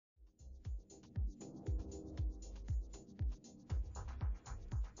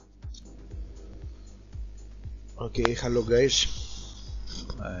Okay, hello guys.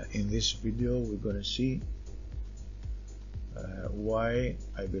 In this video we're gonna see why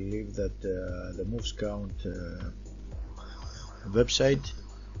I believe that the Movescount website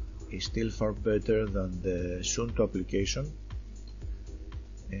is still far better than the Suunto application,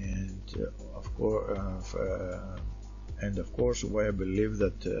 and of course why I believe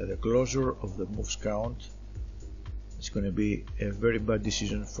that the closure of the Movescount is going to be a very bad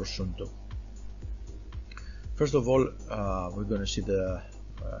decision for Suunto. First of all, we're going to see the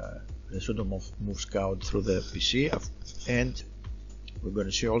Suunto Movescount through the PC, and we're going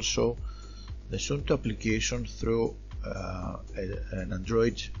to see also the Suunto application through an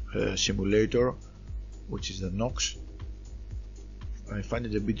Android simulator, which is the Nox. I find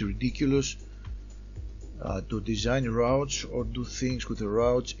it a bit ridiculous to design routes or do things with the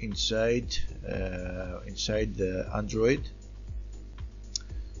routes inside the Android.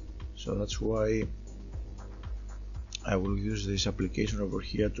 So that's why I will use this application over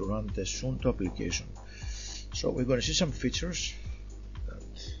here to run the Suunto application. So we're going to see some features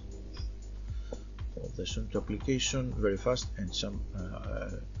of the Suunto application very fast, and some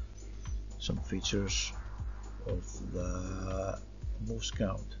features of the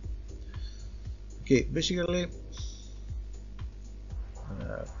Movescount. Okay, basically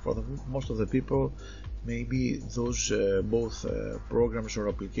for most of the people, maybe those both programs or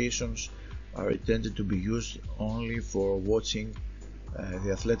applications are intended to be used only for watching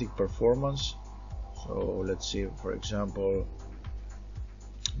the athletic performance. So let's see, for example,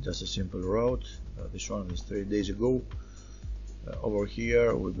 just a simple route. This one is 3 days ago. Over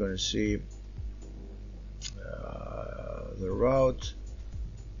here we're going to see the route,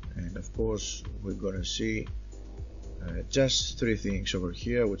 and of course we're going to see just three things over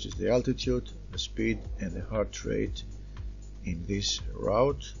here, which is the altitude, the speed, and the heart rate in this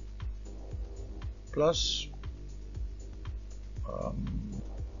route. Plus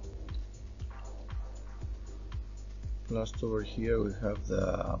over here we have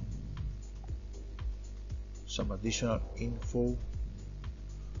the some additional info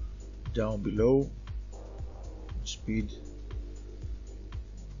down below: speed,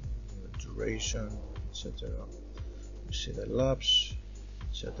 duration, etc. You see the laps,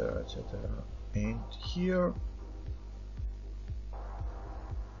 etc., etc. And here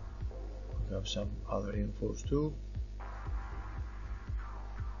we have some other infos too.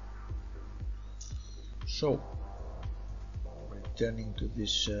 So returning to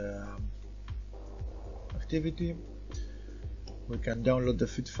this activity, we can download the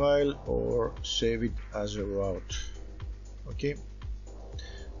feed file or save it as a route. Okay,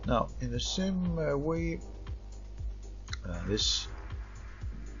 now in the same way, this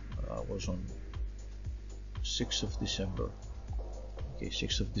was on 6th of December. Okay,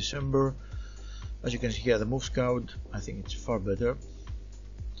 6th of December. As you can see here, the Movescount, I think it's far better.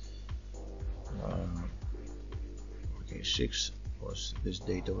 Okay, 6th was this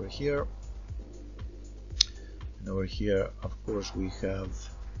date over here, and over here, of course, we have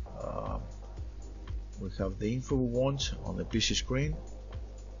the info we want on the PC screen,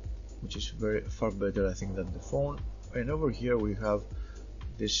 which is far better, I think, than the phone. And over here we have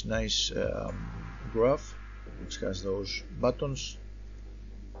this nice graph, which has those buttons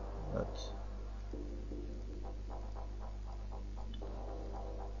that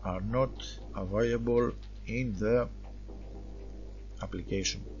are not available in the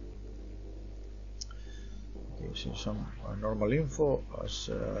application. Okay, so some normal info as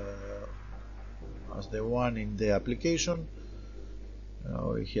the one in the application.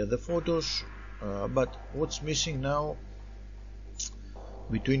 Here the photos, but what's missing now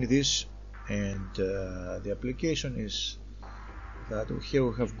between this and the application is that here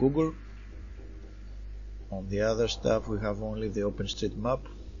we have Google. On the other stuff we have only the OpenStreetMap,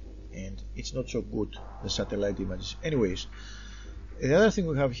 and it's not so good, the satellite images. Anyways, the other thing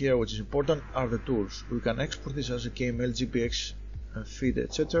we have here, which is important, are the tools. We can export this as a KML, GPX, feed,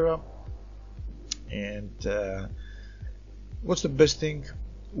 etc. And what's the best thing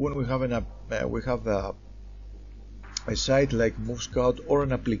when we have a site like Movescount or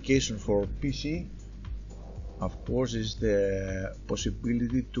an application for PC? Of course, is the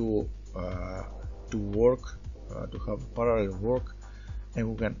possibility to work, to have parallel work, and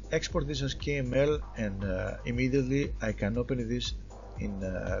we can export this as KML, and immediately I can open this in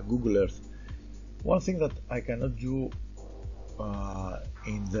Google Earth. One thing that I cannot do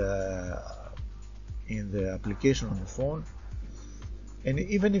in the application on the phone, and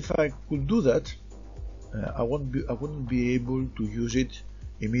even if I could do that, I wouldn't be able to use it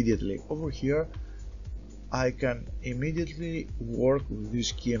immediately. Over here I can immediately work with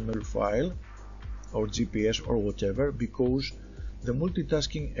this KML file or GPS or whatever, because the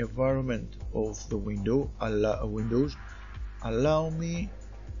multitasking environment of the Windows allow me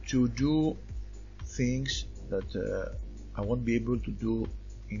to do things that I won't be able to do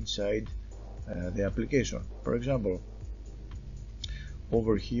inside the application. For example,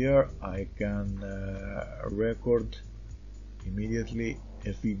 over here I can record immediately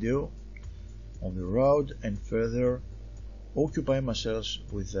a video on the road and further occupy myself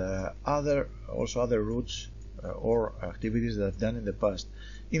with other routes or activities that I've done in the past.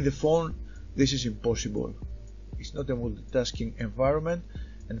 In the phone this is impossible. It's not a multitasking environment,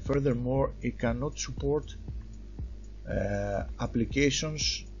 and furthermore it cannot support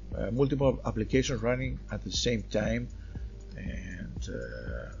applications, multiple applications running at the same time, and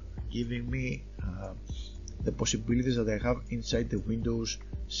giving me the possibilities that I have inside the Windows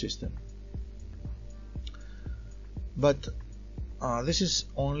system. But this is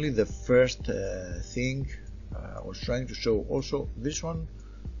only the first thing I was trying to show. Also this one,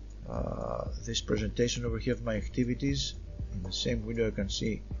 this presentation over here of my activities, in the same window I can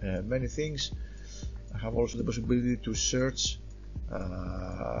see many things. I have also the possibility to search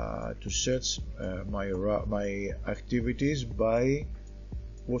my activities by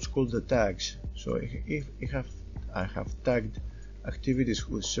what's called the tags. So if I have tagged activities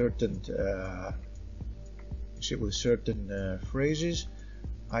with certain phrases,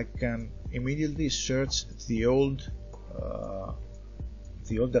 I can immediately search the old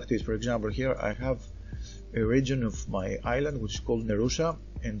activities. For example, here I have a region of my island which is called Nerusa,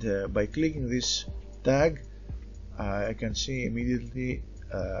 and by clicking this tag I can see immediately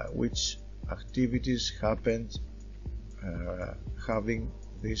which activities happened having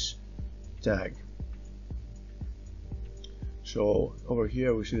this tag. So over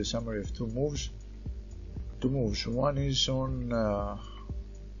here we see the summary of two moves. One is on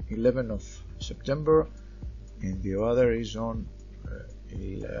 11th of September and the other is on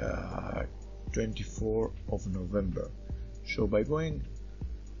 24th of November. So by going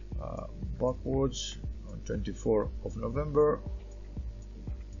backwards on 24th of November,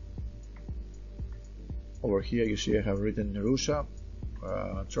 over here you see I have written Nerusa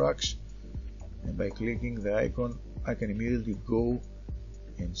tracks, and by clicking the icon I can immediately go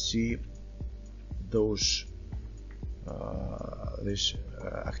and see those this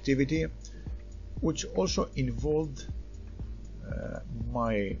activity, which also involved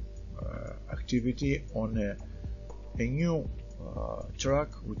my activity on a new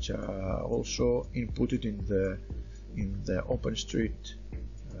track, which also inputted in the OpenStreet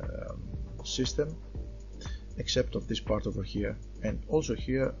system, except of this part over here. And also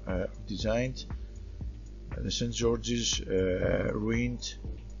here designed the St. George's ruined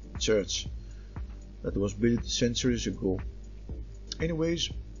church that was built centuries ago.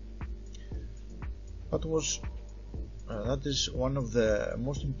 Anyways, that is one of the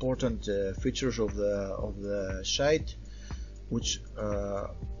most important features of the site, which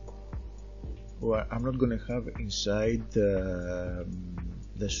I'm not going to have inside the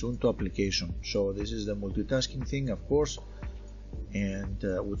Suunto application. So this is the multitasking thing, of course, and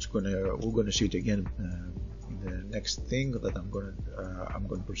we're gonna see it again in the next thing that I'm going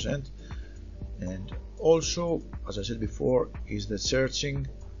to present. And also, as I said before, is the searching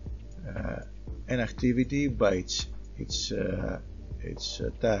an activity by its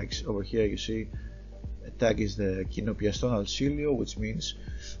tags. Over here you see a tag is the Kinopiaston Alsilio, which means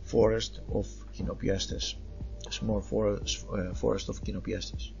forest of Kinopiastes, small forest of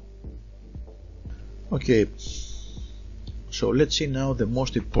Kinopiastes. Okay, so let's see now the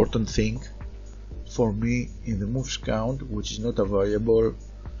most important thing for me in the Movescount, which is not available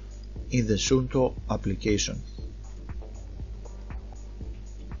in the Suunto application.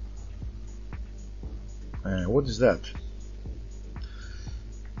 What is that?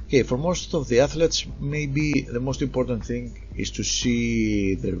 Okay, for most of the athletes, maybe the most important thing is to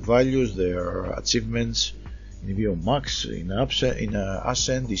see their values, their achievements in VO-Max, in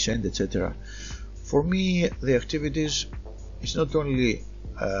ascent, descent, etc. For me, the activities is not only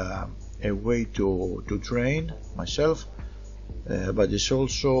a way to train myself, but it's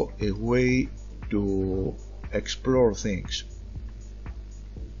also a way to explore things.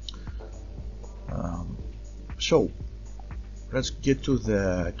 So let's get to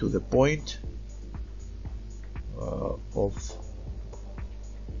the point of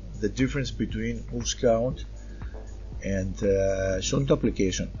the difference between Movescount and Suunto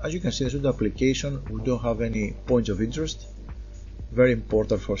application. As you can see, the Suunto application, we don't have any points of interest. Very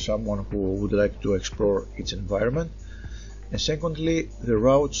important for someone who would like to explore its environment. And secondly, the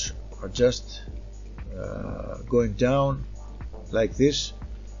routes are just going down like this,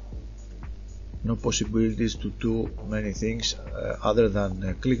 no possibilities to do many things other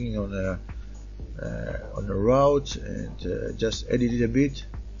than clicking on a route and just edit it a bit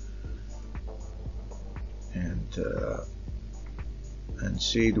and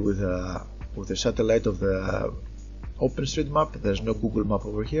see it with the satellite of the OpenStreetMap. There's no Google Map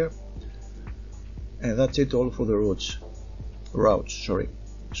over here, and that's it all for the routes. Sorry.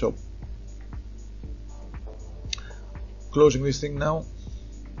 So closing this thing now,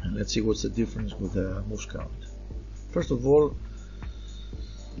 and let's see what's the difference with the Movescount. First of all,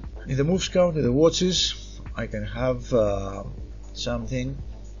 in the Movescount, in the watches, I can have something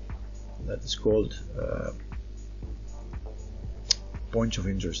that is called points of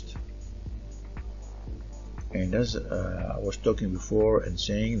interest. And as I was talking before and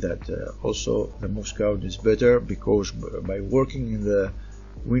saying that also the Movescount is better because by working in the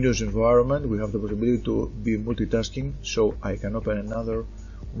Windows environment we have the possibility to be multitasking, so I can open another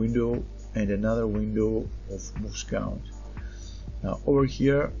window and another window of Movescount. Now over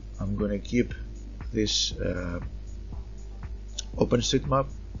here I'm going to keep this OpenStreetMap,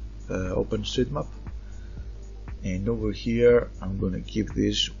 and over here I'm going to keep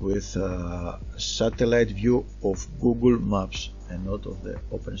this with satellite view of Google Maps and not of the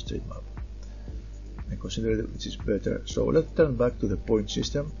OpenStreetMap. I consider that which is better. So let's turn back to the point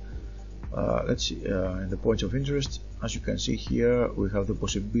system. Let's see in the points of interest. As you can see here, we have the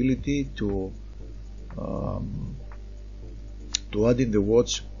possibility to add in the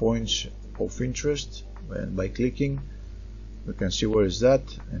watch points of interest, and by clicking we can see where is that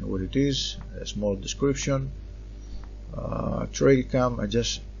and what it is, a small description. Trail cam, I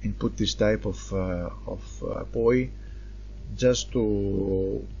just input this type of POI just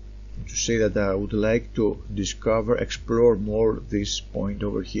to say that I would like to explore more this point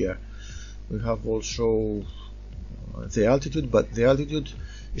over here. We have also the altitude, but the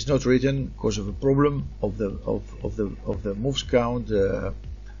is not written because of a problem of the Movescount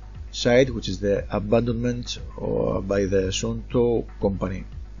site, which is the abandonment by the Suunto company.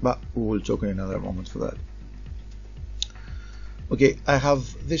 But we will talk in another moment for that. Okay, I have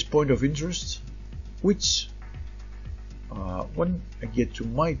this point of interest, which when I get to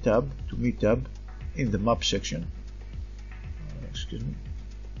my tab, me tab, in the map section, excuse me.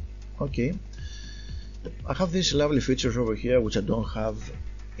 Okay, I have these lovely features over here which I don't have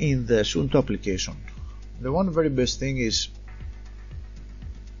in the Suunto application. The one very best thing is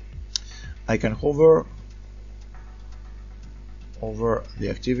I can hover over the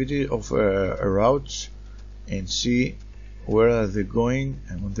activity of routes and see where are they going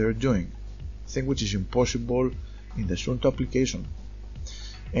and what they're doing, thing which is impossible in the Suunto application.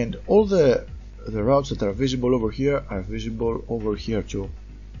 And all the routes that are visible over here are visible over here too.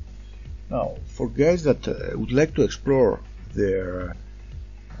 Now, for guys that would like to explore their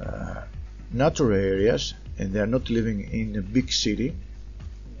natural areas and they are not living in a big city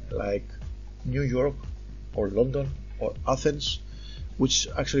like New York or London or Athens, which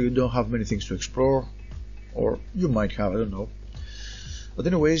actually you don't have many things to explore, or you might have, I don't know. But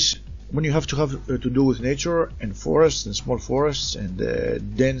anyways, when you have to do with nature and forests and small forests and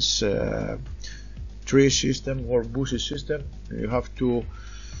dense tree system or bushy system, you have to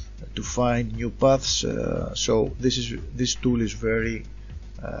find new paths. So this tool is very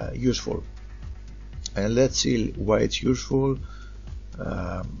useful, and let's see why it's useful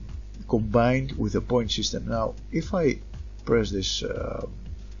combined with the point system. Now, if I press this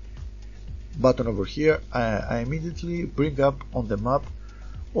button over here, I immediately bring up on the map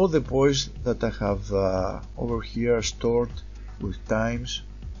all the POIs that I have over here stored with times,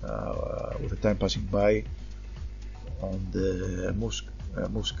 with the time passing by on the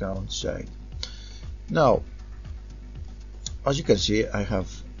Movescount side. Now, as you can see, I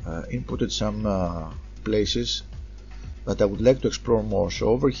have inputted some places that I would like to explore more. So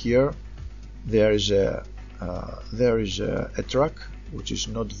over here there is a track which is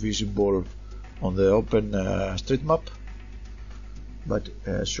not visible on the OpenStreetMap, but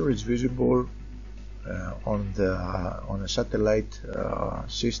sure it's visible on a satellite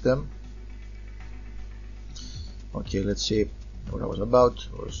system. Okay, let's see what I was about.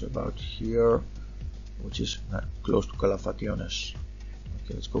 I was about here, which is close to Calafationes.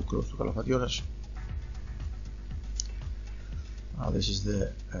 Okay, let's go close to Calafationes. This is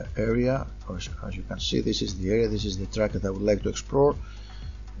the area. As you can see, this is the area, this is the track that I would like to explore.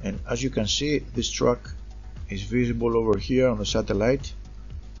 And as you can see, this track is visible over here on the satellite,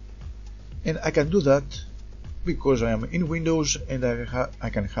 and I can do that because I am in Windows and I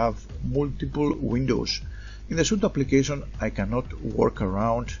can have multiple windows. In the Suunto application I cannot work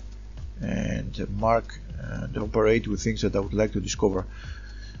around and mark and operate with things that I would like to discover.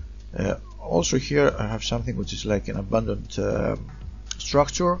 Also here I have something which is like an abandoned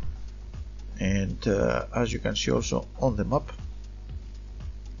structure, and as you can see also on the map,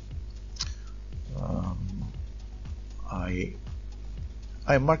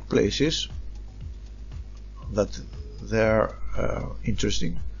 I mark places that they're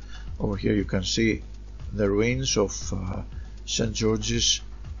interesting. Over here you can see the ruins of St. George's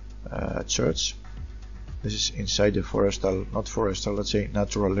Church. This is inside the forestal, not forestal, let's say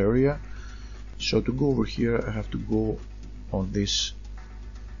natural area. So to go over here I have to go on this.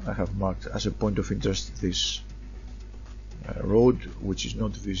 I have marked as a point of interest this road, which is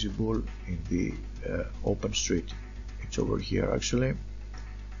not visible in the open street. It's over here actually,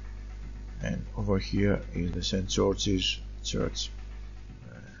 and over here is the St. George's Church.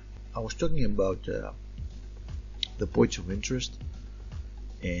 I was talking about the points of interest,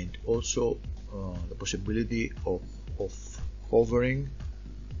 and also the possibility of hovering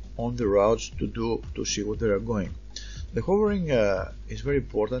on the routes to see what they are going. The hovering is very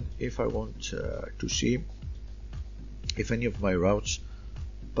important if I want to see if any of my routes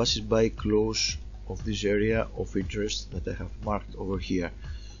passes by close of this area of interest that I have marked over here.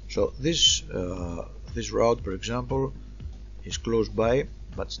 So this route, for example, is close by,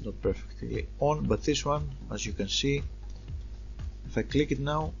 but it's not perfectly on. But this one, as you can see, if I click it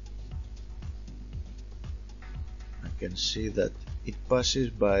now, I can see that it passes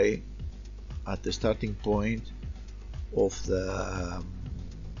by at the starting point of the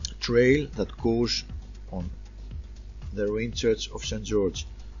trail that goes on the ruined church of St. George.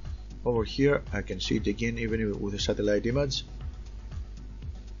 Over here I can see it again, even with a satellite image.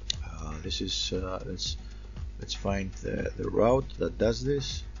 This is let's find the route that does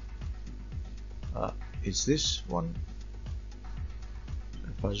this. It's this one.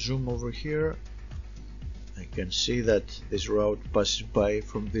 If I zoom over here, I can see that this route passes by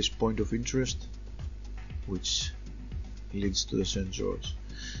from this point of interest, which leads to the St. George.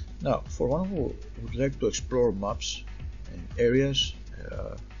 Now, for one who would like to explore maps and areas,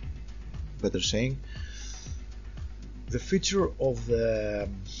 better saying, the feature of the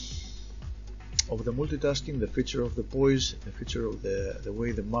multitasking, the feature of the POIs, the feature of the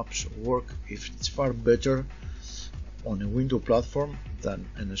way the maps work, if it's far better on a window platform than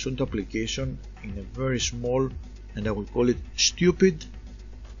in a Suunto application in a very small, and I will call it stupid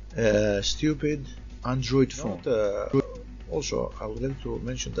Android phone. Also, I would like to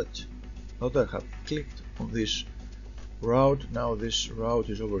mention that now that I have clicked on this route, now this route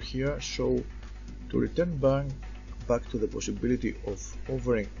is over here. So to return back to the possibility of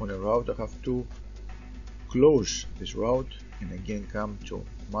hovering on a route, I have to close this route and again come to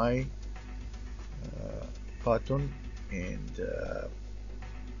my button and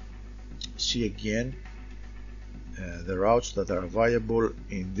see again the routes that are viable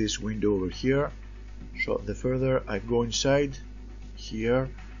in this window over here. So the further I go inside here,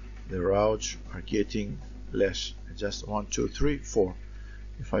 the routes are getting less. Just 1, 2, 3, 4.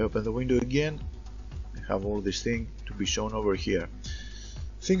 If I open the window again, I have all this thing to be shown over here.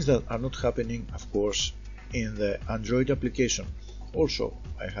 Things that are not happening, of course, in the Android application. Also,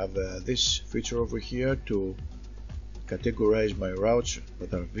 I have this feature over here to categorize my routes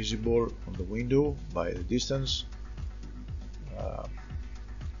that are visible on the window by the distance.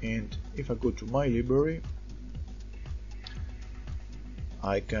 And if I go to my library,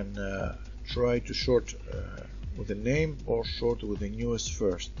 I can try to sort with the name or sort with the newest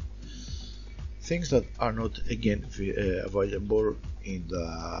first. Things that are not again available in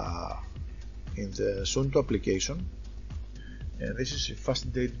the Suunto application, and this is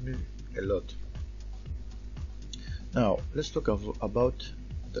fascinated me a lot. Now let's talk about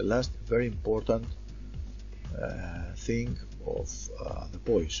the last very important thing of the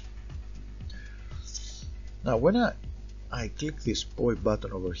POIs. Now when I click this POI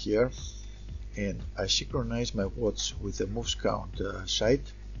button over here and I synchronize my watch with the Movescount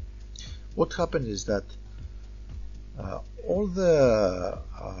site, what happens is that all the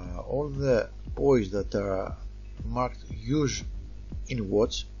POIs that are marked use in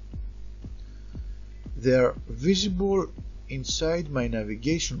watch, they are visible inside my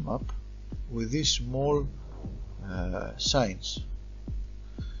navigation map with these small signs.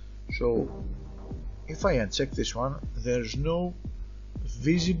 So if I uncheck this one, there's no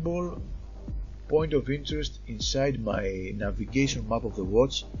visible point of interest inside my navigation map of the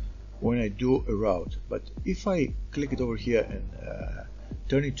watch when I do a route. But if I click it over here and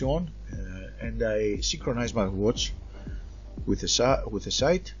turn it on and I synchronize my watch with the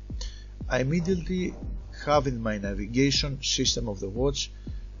site, I immediately have in my navigation system of the watch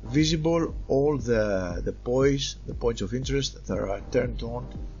visible all the POIs, the points of interest that are turned on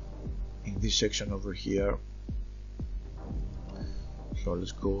in this section over here. So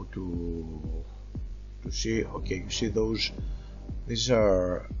let's go to see. Okay, you see these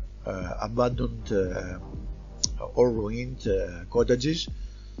are abandoned or ruined cottages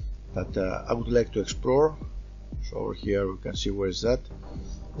that I would like to explore. So over here we can see where is that.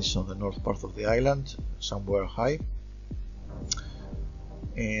 This is on the north part of the island, somewhere high.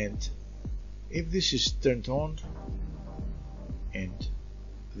 And if this is turned on and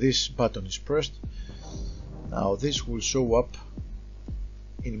this button is pressed, now this will show up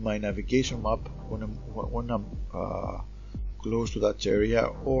in my navigation map when I'm close to that area,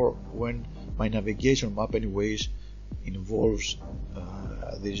 or when my navigation map anyways involves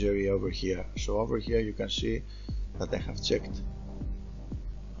this area over here. So over here you can see that I have checked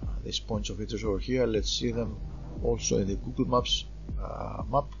these points of interest over here. Let's see them also in the Google Maps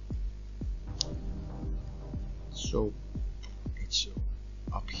map. So it's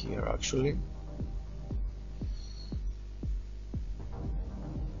up here actually.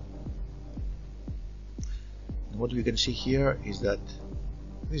 What we can see here is that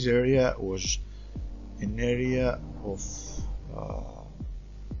this area was an area of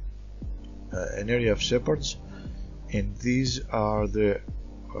shepherds, and these are the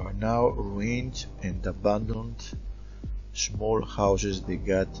now ruined and abandoned small houses they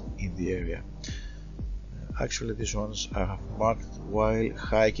got in the area. Actually, these ones I have marked while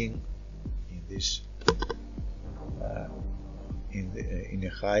hiking in this in a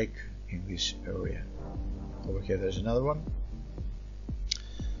hike in this area. Over here there's another one,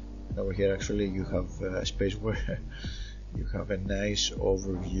 and over here actually you have a space where you have a nice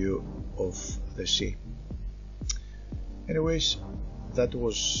overview of the sea. Anyways, that's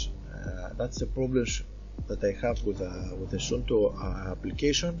the problems that I have with the Suunto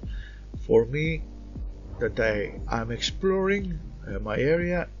application. For me, that I'm exploring my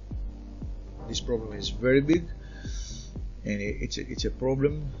area, this problem is very big, and it's a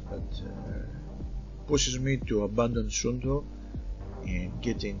problem that pushes me to abandon Suunto and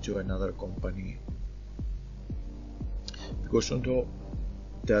get into another company, because Suunto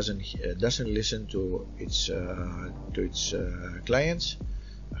doesn't listen to its clients.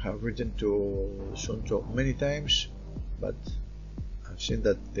 I have written to Suunto many times, but I've seen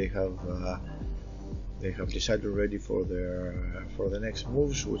that they have decided already for the next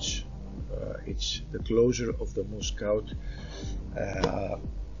moves, which it's the closure of the Movescount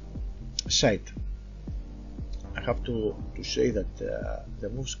site. I have to say that the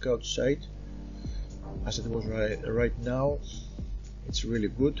Movescount site, as it was right now, it's really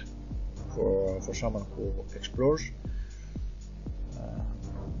good for someone who explores.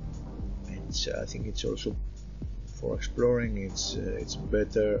 I think it's also for exploring. It's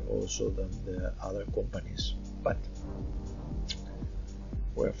better also than the other companies, but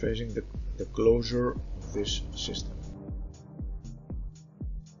we're facing the closure of this system.